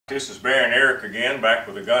This is Barry and Eric again, back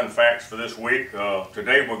with the gun facts for this week.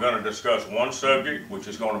 Today we're going to discuss one subject, which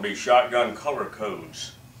is going to be shotgun color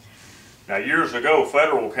codes. Now, years ago,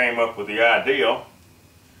 Federal came up with the idea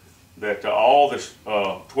that all the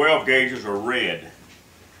 12 gauges are red.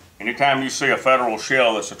 Anytime you see a Federal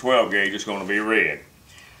shell that's a 12 gauge, it's going to be red.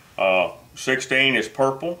 16 is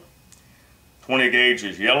purple, 20 gauge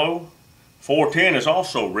is yellow, 410 is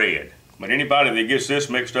also red. But anybody that gets this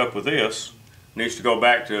mixed up with this needs to go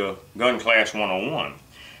back to Gun Class 101.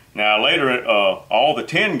 Now later, all the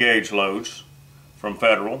 10 gauge loads from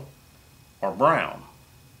Federal are brown.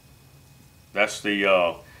 That's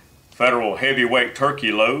the Federal heavyweight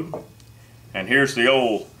turkey load. And here's the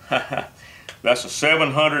old, that's a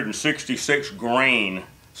 766 grain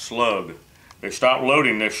slug. They stopped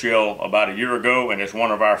loading this shell about a year ago, and it's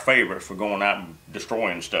one of our favorites for going out and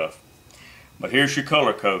destroying stuff. But here's your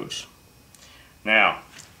color codes. Now,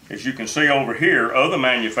 as you can see over here, other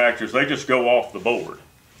manufacturers, they just go off the board.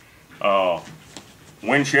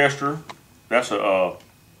 Winchester, that's a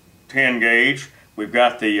 10 gauge. We've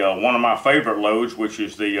got the one of my favorite loads, which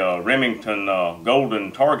is the Remington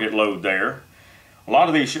Golden Target load there. A lot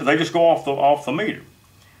of these, they just go off the meter.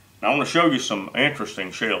 Now I want to show you some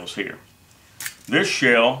interesting shells here. This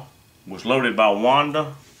shell was loaded by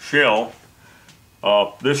Wanda Shell.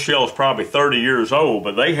 This shell is probably 30 years old,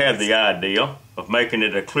 but they had the idea of making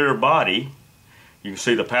it a clear body. You can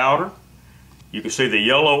see the powder, you can see the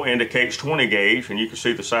yellow indicates 20 gauge, and you can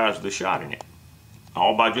see the size of the shot in it,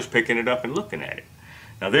 all by just picking it up and looking at it.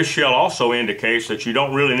 Now this shell also indicates that you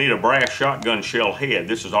don't really need a brass shotgun shell head.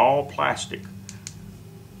 This is all plastic,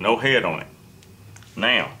 no head on it.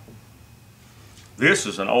 Now, this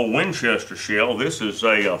is an old Winchester shell. This is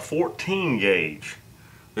a 14 gauge.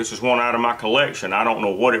 This is one out of my collection. I don't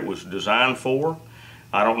know what it was designed for.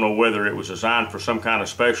 I don't know whether it was designed for some kind of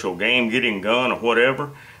special game-getting gun or whatever,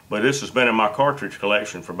 but this has been in my cartridge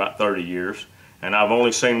collection for about 30 years, and I've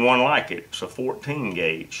only seen one like it. It's a 14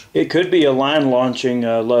 gauge. It could be a line launching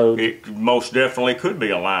load. It most definitely could be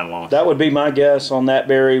a line launcher. That would be my guess on that,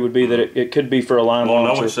 Barry, would be that it could be for a line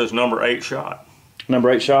launcher. Well, no, it says number 8 shot. Number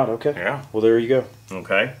 8 shot, okay. Yeah. Well, there you go.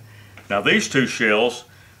 Okay. Now these two shells,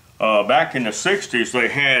 back in the 60s, they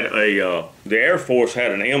had the Air Force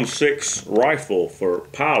had an M6 rifle for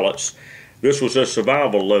pilots. This was a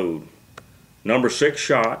survival load. Number 6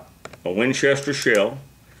 shot, a Winchester shell,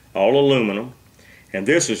 all aluminum. And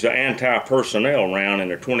this is the anti-personnel round in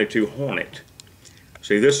the .22 Hornet.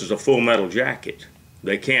 See, this is a full metal jacket.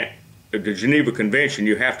 They can't, at the Geneva Convention,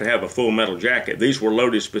 you have to have a full metal jacket. These were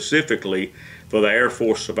loaded specifically for the Air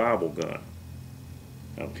Force survival gun.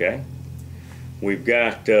 Okay. We've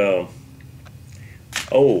got,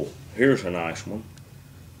 oh, here's a nice one.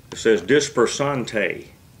 It says Dispersante.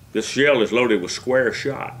 This shell is loaded with square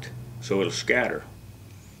shot, so it'll scatter.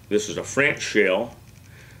 This is a French shell.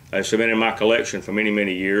 It's been in my collection for many,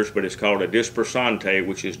 many years, but it's called a Dispersante,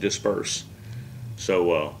 which is disperse.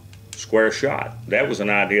 So, square shot. That was an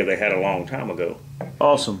idea they had a long time ago.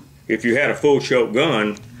 Awesome. If you had a full choke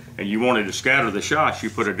gun and you wanted to scatter the shots, you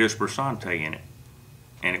put a Dispersante in it,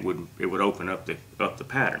 and it would open up the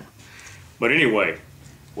pattern. But anyway,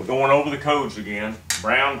 we're going over the codes again.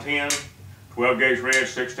 Brown 10, 12 gauge red,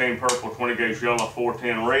 16 purple, 20 gauge yellow,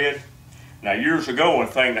 410 red. Now years ago, one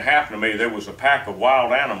thing that happened to me, there was a pack of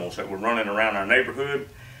wild animals that were running around our neighborhood.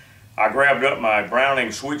 I grabbed up my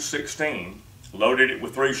Browning Sweet 16, loaded it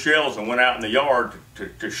with 3 shells, and went out in the yard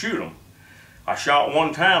to shoot them. I shot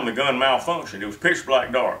one time, the gun malfunctioned. It was pitch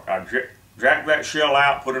black dark. I jacked that shell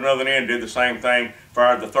out, put another in, did the same thing,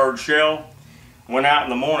 fired the 3rd shell. Went out in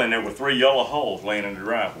the morning, there were 3 yellow holes laying in the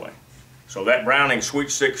driveway. So that Browning Sweet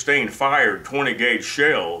 16 fired 20 gauge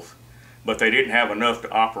shells, but they didn't have enough to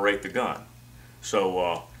operate the gun.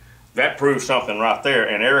 So that proves something right there.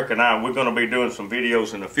 And Eric and I, we're going to be doing some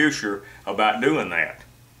videos in the future about doing that.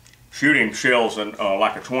 Shooting shells in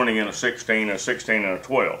like a 20 and a 16, a 16 and a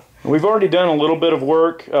 12. We've already done a little bit of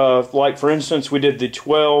work, like for instance we did the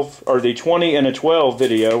 12 or the 20 and a 12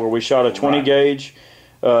 video where we shot a 20 gauge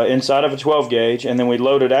inside of a 12 gauge, and then we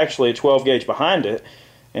loaded actually a 12 gauge behind it,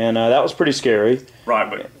 and that was pretty scary. Right,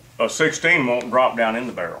 but a 16 won't drop down in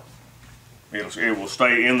the barrel. It will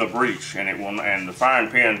stay in the breech, and the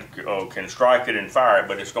firing pin can strike it and fire it,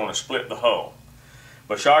 but it's going to split the hull.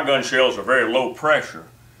 But shotgun shells are very low pressure,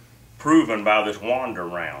 proven by this Wanda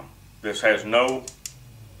round. This has no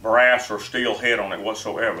brass or steel head on it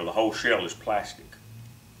whatsoever. The whole shell is plastic.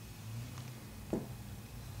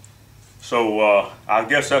 So I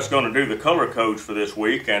guess that's going to do the color codes for this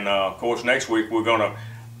week, and of course next week we're going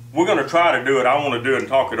to try to do it. I want to do it and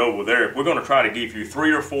talk it over with Eric. We're going to try to give you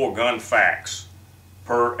 3 or 4 gun facts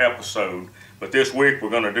per episode, But this week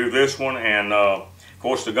we're going to do this one, and of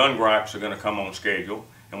course the gun gripes are going to come on schedule,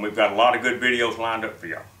 and we've got a lot of good videos lined up for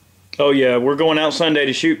y'all. Oh yeah, we're going out Sunday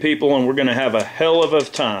to shoot people, and we're going to have a hell of a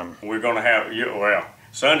time. We're going to have, well,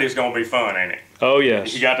 Sunday's going to be fun, ain't it? Oh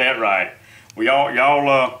yes. You got that right. Well,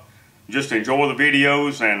 y'all just enjoy the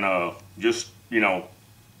videos, and just, you know,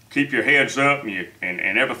 keep your heads up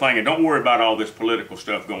and everything, and don't worry about all this political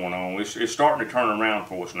stuff going on. It's starting to turn around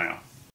for us now.